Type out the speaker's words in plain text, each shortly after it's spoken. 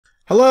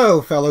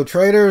Hello, fellow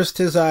traders.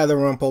 'Tis I,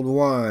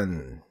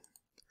 TheRumpledOne,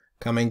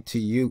 coming to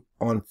you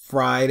on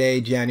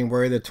Friday,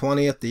 January the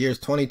 20th. The year's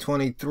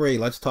 2023.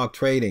 Let's talk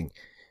trading.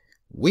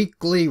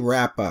 Weekly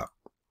wrap-up.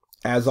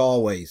 As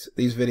always,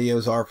 these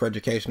videos are for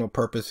educational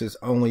purposes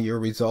only. Your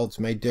results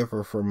may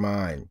differ from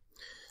mine.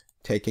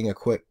 Taking a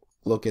quick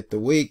look at the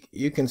week,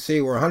 you can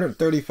see we're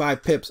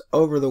 135 pips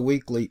over the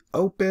weekly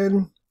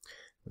open,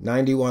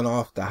 91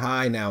 off the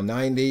high, now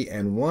 90,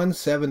 and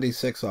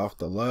 176 off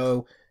the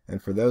low. And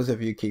for those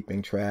of you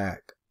keeping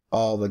track,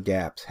 all the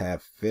gaps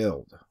have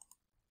filled.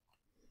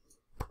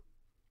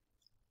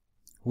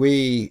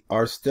 We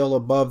are still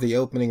above the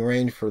opening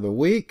range for the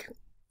week.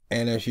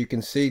 And as you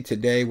can see,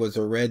 today was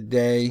a red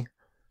day.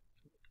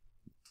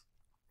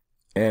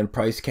 And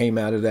price came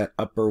out of that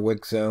upper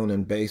wick zone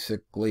and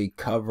basically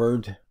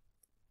covered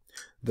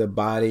the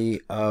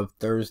body of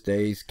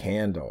Thursday's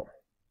candle.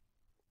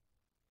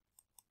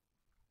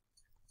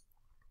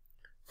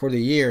 For the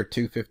year,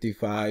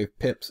 255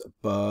 pips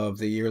above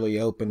the yearly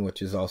open,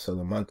 which is also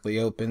the monthly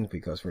open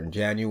because we're in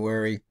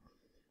January.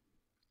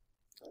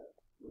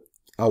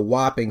 A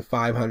whopping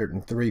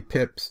 503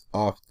 pips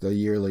off the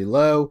yearly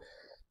low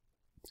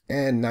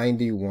and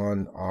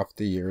 91 off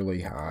the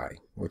yearly high,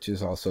 which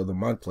is also the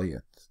monthly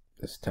at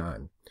this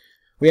time.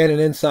 We had an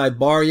inside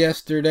bar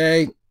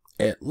yesterday.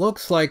 It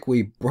looks like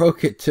we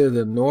broke it to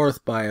the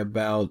north by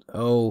about,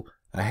 a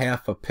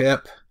half a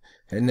pip,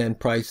 and then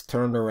price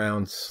turned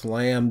around,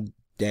 slammed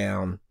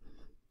down,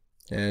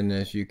 and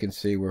as you can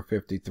see, we're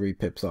 53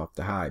 pips off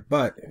the high.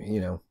 But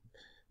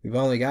we've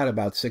only got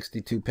about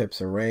 62 pips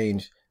of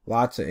range.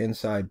 Lots of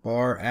inside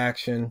bar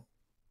action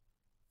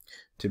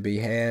to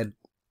be had.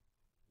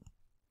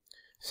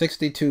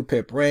 62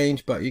 pip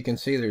range, but you can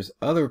see there's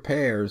other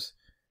pairs.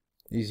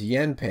 These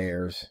yen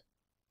pairs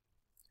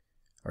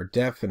are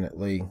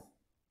definitely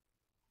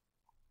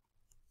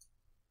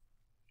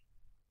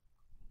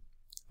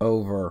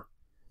over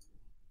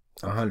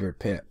 100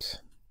 pips.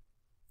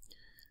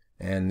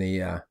 And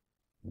the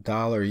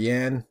dollar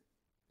yen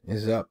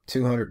is up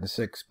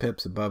 206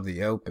 pips above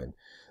the open.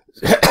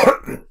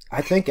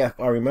 I think if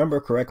I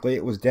remember correctly,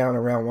 it was down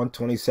around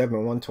 127,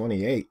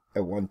 128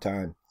 at one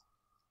time.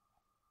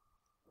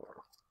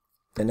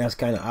 And that's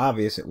kind of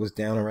obvious. It was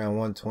down around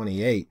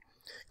 128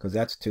 because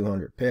that's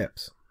 200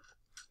 pips.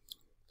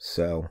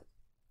 So,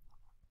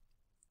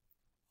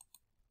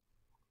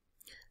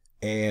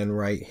 and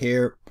right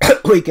here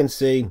we can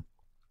see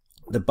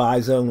the buy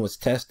zone was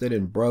tested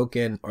and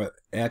broken, or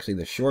actually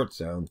the short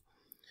zone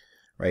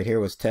right here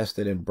was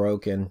tested and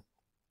broken.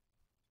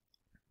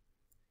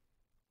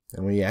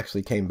 And we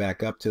actually came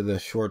back up to the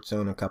short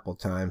zone a couple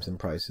times and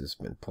price has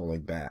been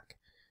pulling back.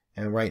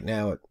 And right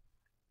now at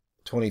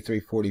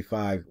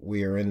 23:45,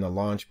 we are in the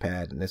launch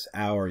pad. In this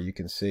hour, you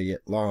can see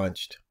it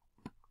launched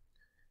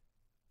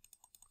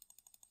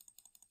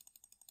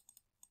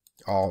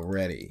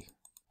already.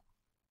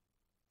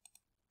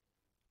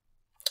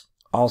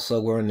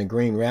 Also, we're in the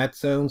green rat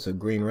zone, so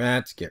green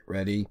rats, get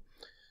ready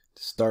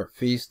to start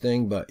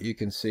feasting. But you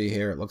can see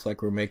here, it looks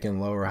like we're making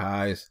lower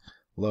highs,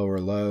 lower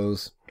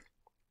lows.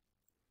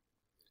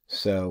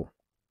 So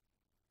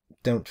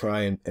don't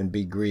try and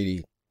be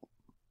greedy.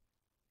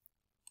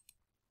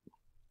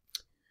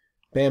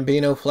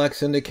 Bambino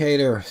Flex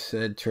Indicator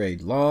said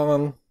trade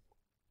long.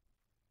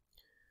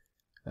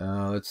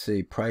 Let's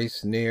see,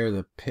 price near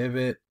the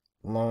pivot,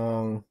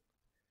 long.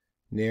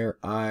 Near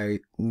R1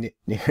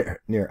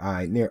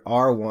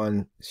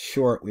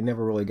 short. We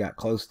never really got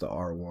close to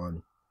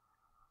R1.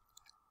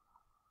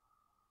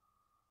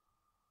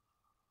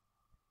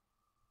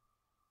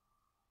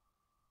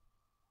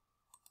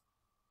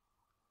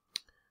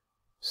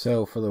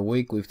 So for the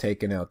week we've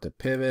taken out the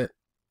pivot,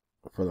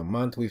 for the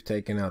month we've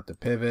taken out the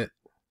pivot,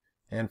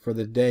 and for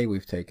the day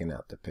we've taken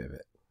out the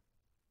pivot.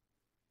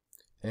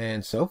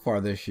 And so far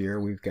this year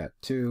we've got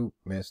 2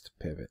 missed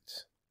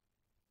pivots.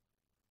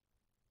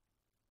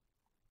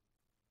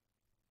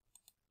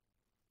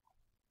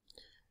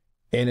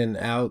 In and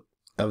out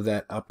of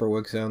that upper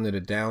wick zone to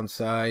the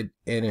downside,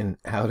 in and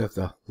out of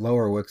the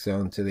lower wick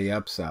zone to the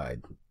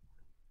upside.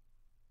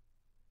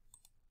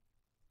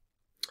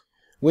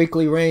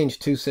 Weekly range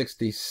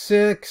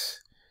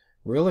 266.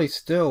 Really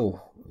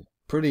still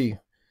pretty,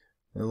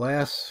 the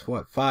last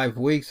 5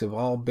 weeks have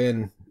all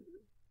been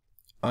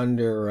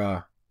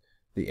under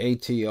the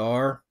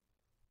ATR.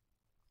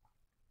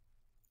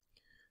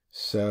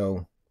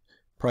 So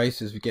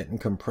price is getting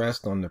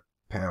compressed on the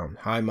pound.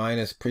 High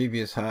minus,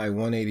 previous high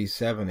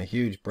 187, a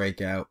huge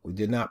breakout. We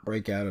did not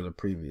break out of the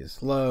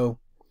previous low.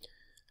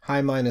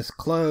 High minus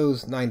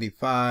close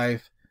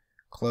 95,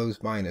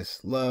 close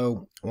minus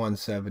low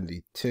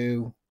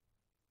 172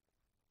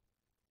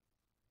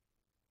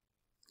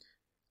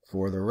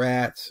 for the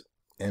rats.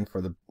 And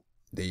for the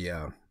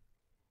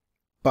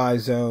buy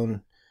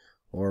zone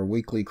or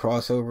weekly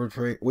crossover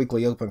trade,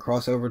 weekly open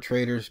crossover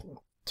traders,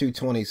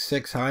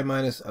 226 high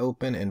minus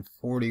open and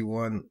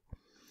 41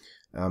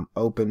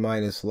 open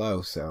minus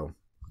low. So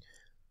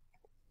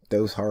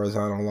those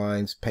horizontal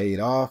lines paid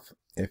off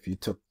if you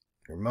took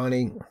your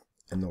money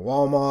in the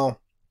wall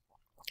mall.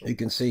 You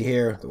can see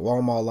here the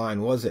Walmart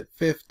line was at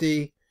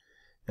 50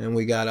 and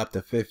we got up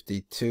to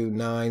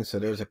 52.9, so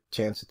there's a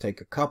chance to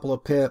take a couple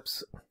of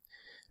pips.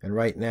 And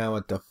right now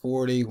at the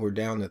 40 we're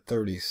down to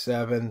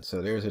 37,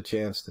 so there's a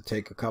chance to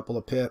take a couple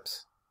of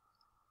pips.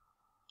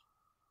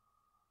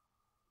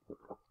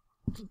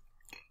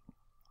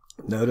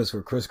 Notice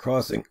we're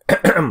crisscrossing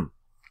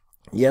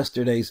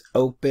yesterday's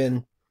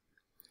open,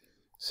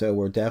 so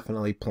we're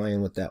definitely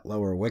playing with that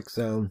lower wick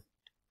zone,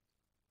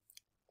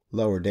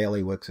 lower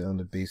daily wick zone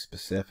to be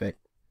specific.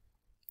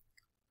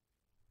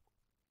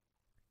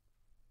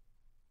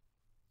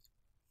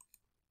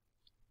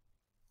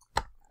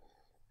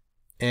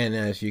 And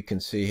as you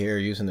can see here,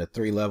 using the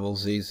 3-level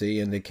ZZ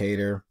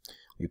indicator,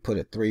 we put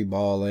a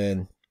 3-ball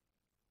in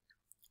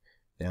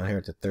down here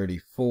at the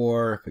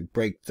 34. If we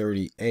break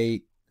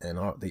 38 and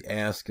the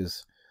ask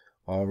is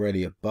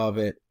already above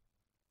it,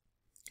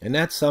 and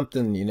that's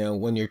something, you know,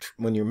 when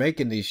you're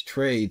making these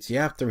trades, you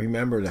have to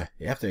remember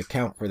to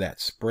account for that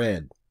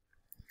spread.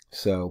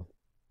 So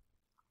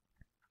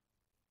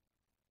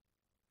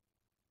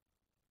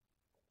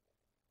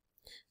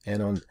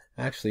and on,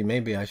 actually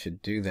maybe I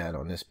should do that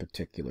on this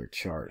particular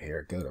chart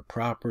here. Go to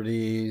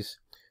properties,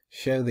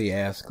 show the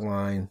ask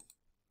line,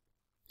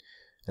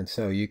 and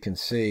so you can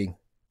see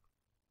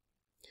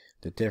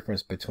the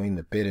difference between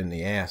the bid and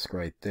the ask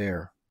right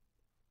there.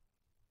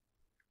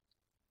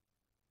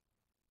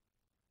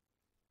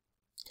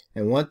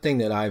 And one thing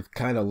that I've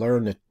kind of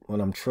learned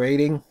when I'm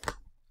trading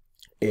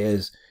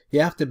is you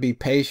have to be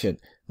patient.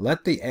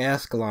 Let the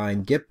ask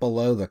line get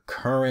below the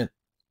current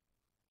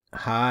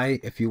high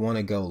if you want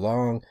to go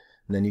long,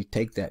 and then you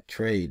take that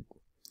trade,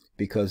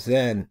 because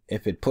then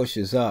if it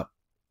pushes up,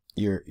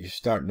 you're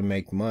starting to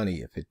make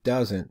money. If it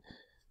doesn't,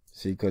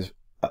 see, because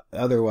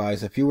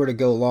otherwise if you were to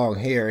go long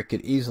here, it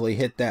could easily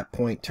hit that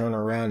point, turn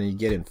around, and you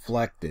get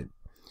inflected.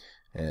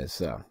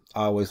 As I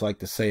always like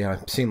to say, I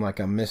seem like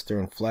I'm Mr.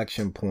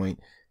 Inflection Point,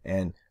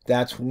 and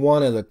that's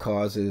one of the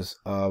causes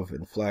of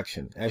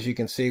inflection. As you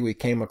can see, we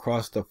came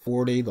across the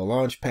 40, the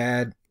launch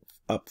pad,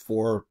 up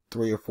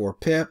 3 or 4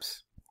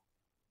 pips.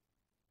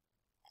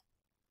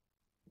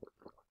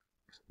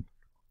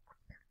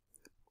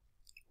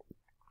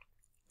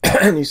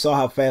 And you saw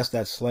how fast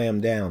that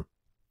slammed down.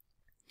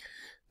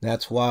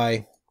 That's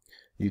why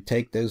you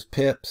take those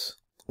pips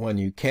when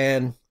you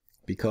can,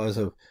 because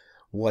of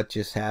what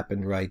just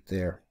happened right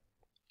there.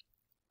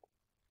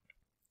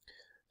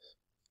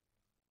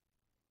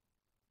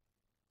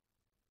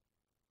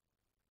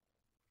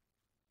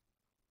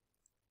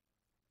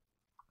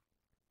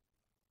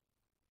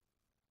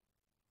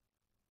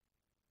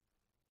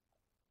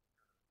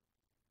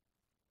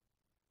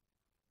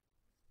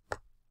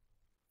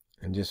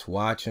 And just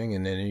watching,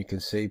 and then you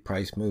can see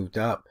price moved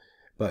up,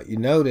 but you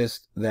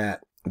noticed that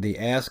the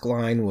ask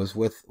line was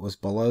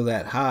below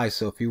that high,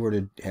 so if you were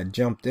to had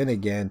jumped in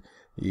again,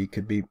 you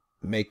could be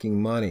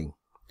making money.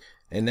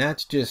 And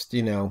that's just,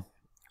 you know,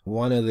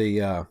 one of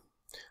the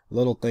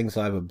little things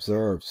I've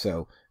observed.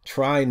 So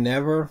try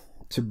never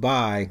to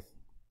buy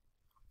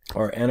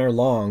or enter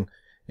long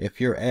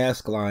if your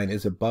ask line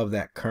is above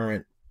that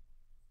current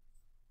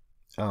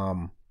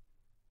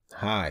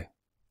high.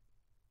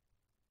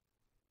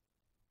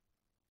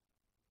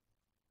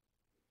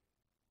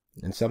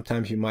 And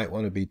sometimes you might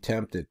want to be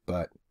tempted,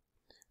 but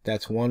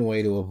that's one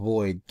way to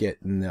avoid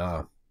getting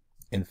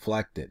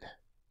inflected.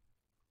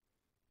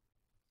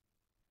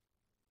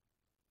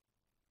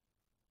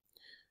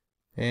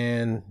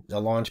 And the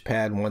launch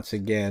pad once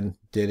again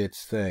did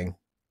its thing.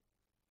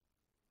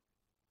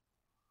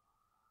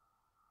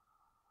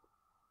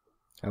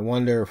 I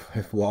wonder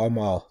if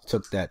Walmart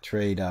took that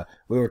trade.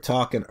 We were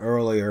talking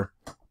earlier,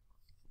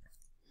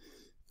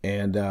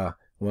 and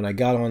when I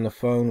got on the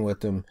phone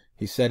with him,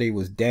 he said he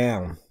was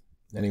down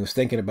and he was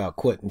thinking about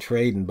quitting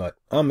trading, but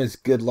I'm his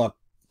good luck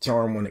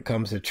charm when it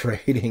comes to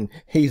trading.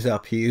 He's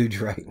up huge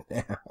right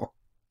now.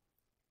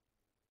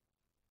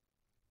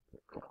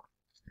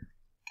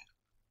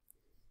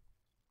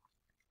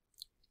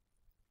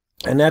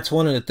 And that's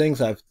one of the things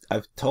I've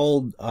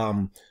told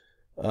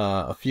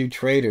a few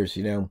traders,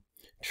 you know,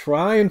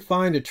 try and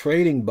find a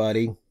trading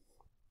buddy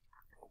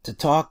to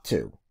talk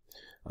to,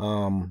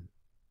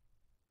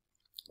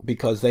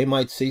 because they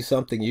might see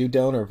something you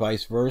don't, or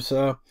vice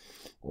versa,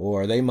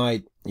 or they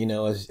might, you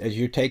know, as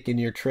you're taking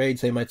your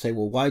trades, they might say,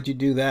 well, why'd you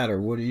do that,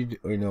 or what do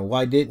you know,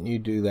 why didn't you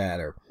do that,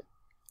 or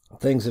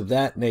things of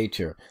that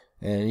nature.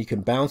 And you can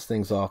bounce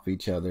things off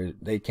each other.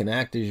 They can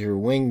act as your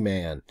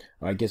wingman.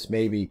 Or I guess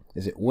maybe,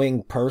 is it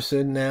wing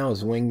person now?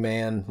 Is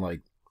wingman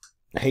like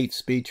hate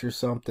speech or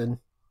something?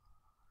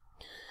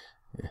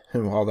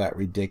 All that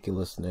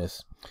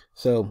ridiculousness.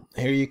 So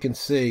here you can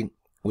see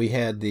we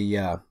had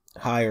the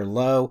higher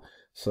low.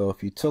 So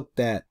if you took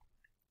that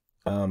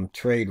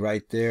trade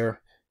right there,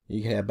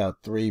 you have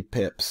about 3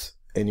 pips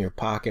in your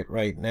pocket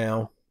right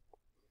now.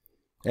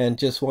 And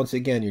just once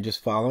again, you're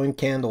just following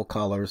candle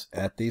colors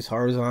at these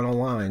horizontal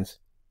lines.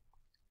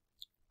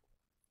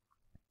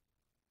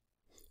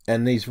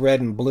 And these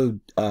red and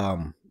blue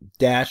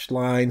dashed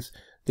lines,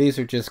 these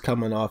are just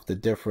coming off the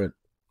different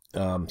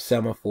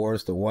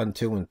semaphores, the 1,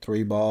 2, and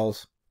 3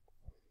 balls.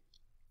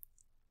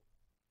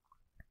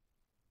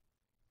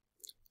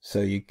 so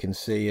you can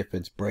see if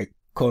it's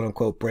quote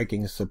unquote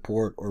breaking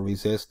support or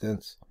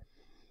resistance.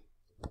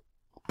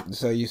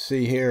 So you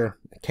see here,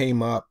 it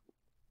came up,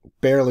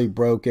 barely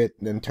broke it,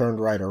 then turned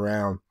right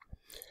around,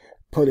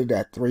 put it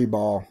at 3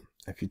 ball.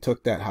 If you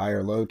took that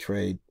higher low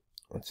trade,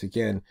 once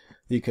again,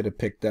 you could have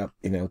picked up,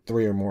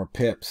 3 or more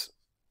pips.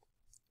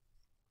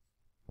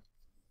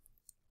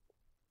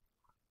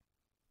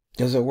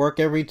 Does it work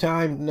every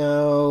time?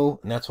 No.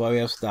 And that's why we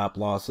have stop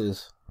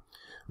losses.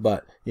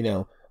 But,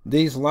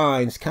 these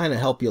lines kind of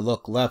help you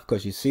look left,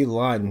 because you see the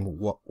line,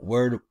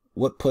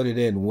 what put it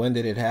in, when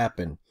did it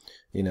happen?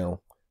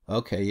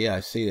 Okay, yeah, I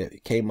see that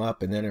it came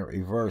up and then it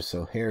reversed.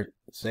 So here,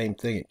 same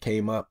thing, it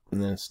came up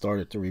and then it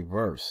started to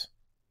reverse.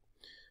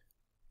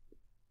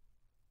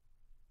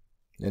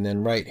 And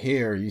then right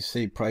here, you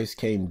see price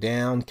came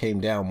down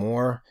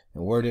more.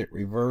 And where did it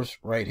reverse?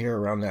 Right here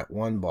around that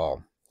 1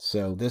 ball.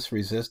 So this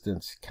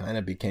resistance kind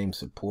of became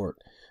support.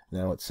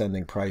 Now it's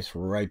sending price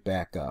right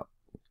back up.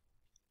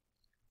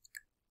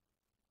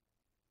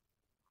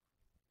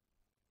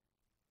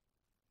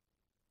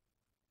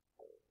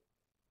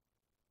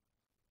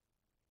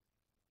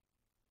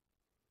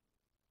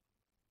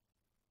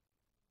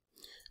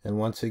 And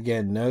once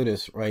again,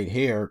 notice right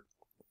here,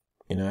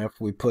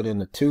 after we put in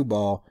the 2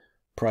 ball,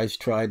 price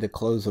tried to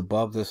close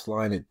above this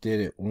line. It did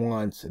it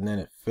once and then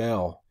it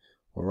fell.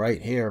 Well,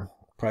 right here,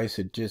 price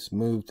had just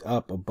moved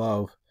up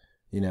above,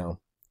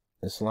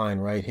 this line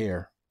right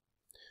here,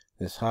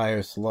 this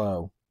highest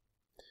low,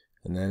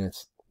 and then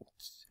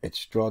it's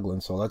struggling.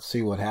 So let's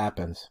see what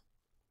happens.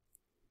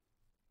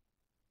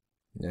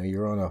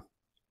 You're on a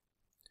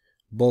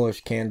bullish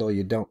candle.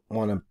 You don't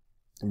want to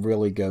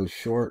really go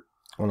short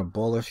on a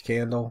bullish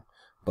candle,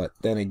 but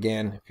then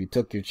again, if you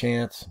took your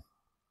chance,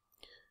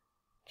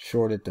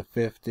 short it to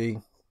 50,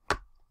 I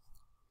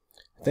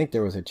think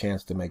there was a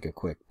chance to make a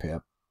quick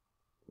pip.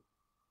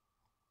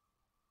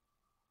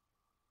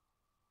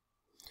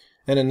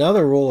 And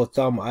another rule of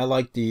thumb I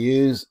like to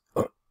use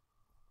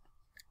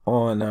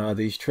on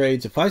these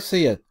trades, if I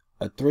see a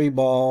 3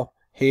 ball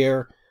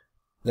here,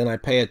 then I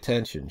pay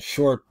attention.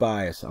 Short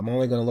bias, I'm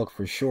only going to look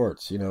for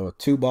shorts. A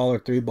 2 ball or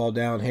 3 ball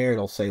down here,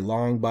 it'll say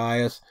long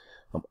bias.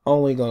 I'm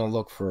only going to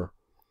look for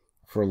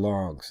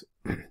longs.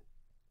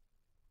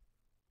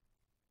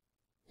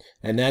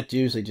 And that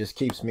usually just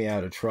keeps me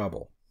out of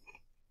trouble.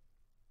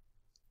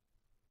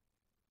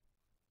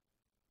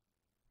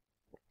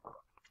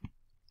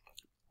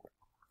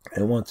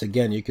 And once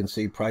again, you can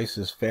see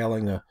prices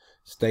failing to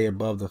stay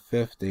above the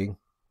 50. And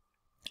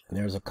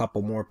there's a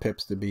couple more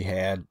pips to be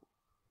had.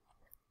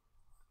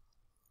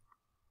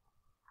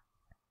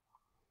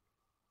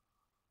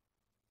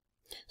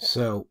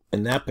 So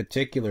in that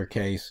particular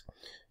case,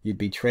 you'd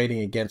be trading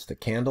against the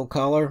candle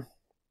color,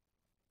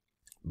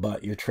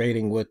 but you're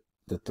trading with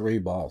the 3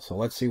 ball. So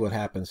let's see what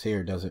happens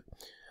here. Does it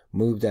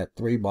move that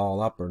 3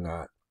 ball up or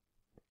not?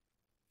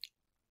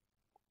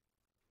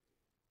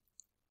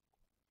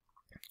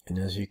 And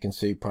as you can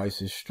see,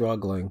 price is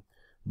struggling,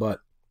 but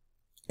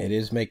it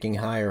is making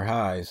higher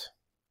highs.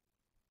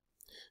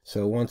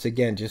 So once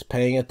again, just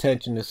paying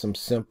attention to some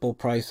simple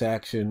price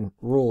action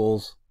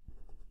rules.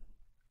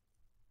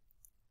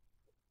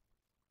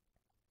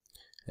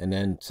 And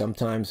then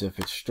sometimes if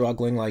it's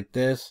struggling like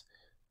this,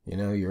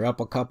 you're up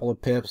a couple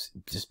of pips,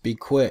 just be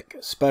quick,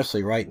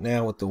 especially right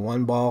now with the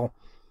 1 ball.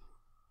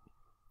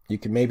 You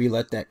can maybe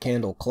let that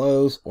candle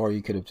close, or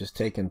you could have just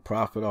taken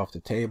profit off the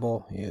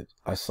table.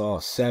 I saw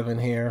a 7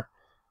 here.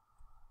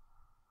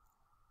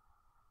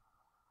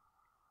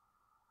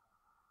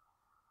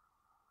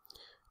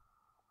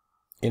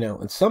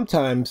 And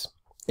sometimes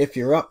if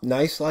you're up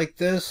nice like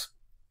this,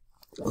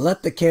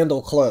 let the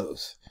candle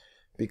close,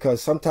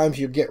 because sometimes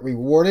you get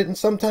rewarded and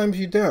sometimes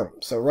you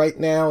don't. So right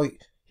now,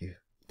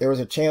 there was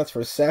a chance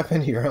for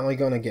 7, you're only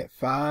going to get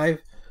 5,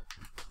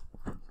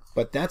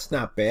 but that's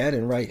not bad.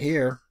 And right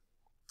here,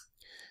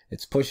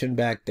 it's pushing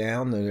back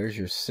down. There's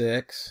your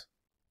 6.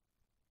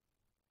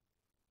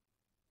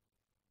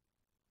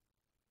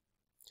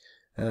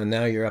 And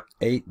now you're up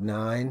 8,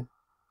 9.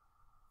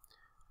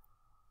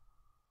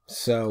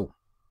 So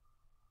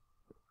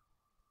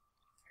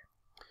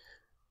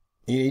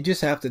you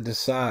just have to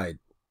decide.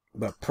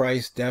 But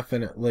price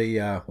definitely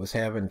was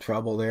having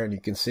trouble there, and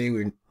you can see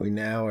we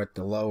now are at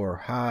the lower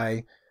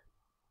high,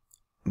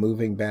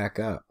 moving back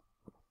up.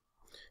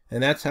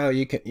 And that's how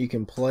you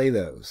can play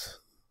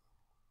those.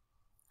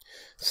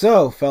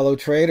 So, fellow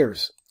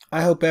traders,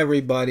 I hope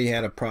everybody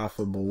had a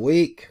profitable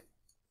week.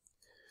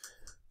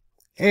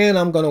 And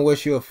I'm going to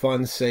wish you a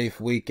fun, safe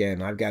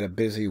weekend. I've got a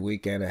busy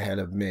weekend ahead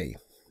of me.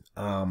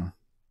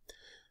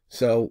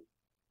 So,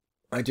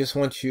 I just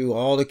want you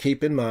all to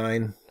keep in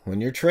mind,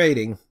 when you're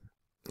trading,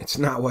 it's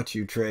not what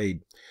you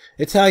trade.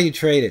 It's how you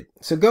trade it.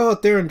 So go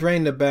out there and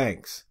drain the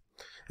banks.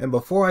 And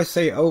before I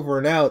say over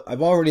and out,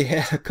 I've already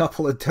had a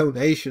couple of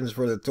donations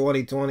for the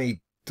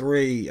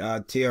 2023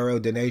 TRO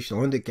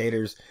donational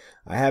indicators.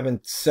 I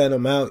haven't sent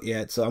them out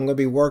yet, so I'm going to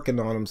be working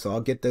on them, so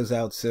I'll get those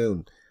out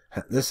soon.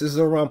 This is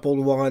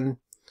TheRumpledOne,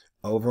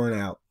 over and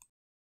out.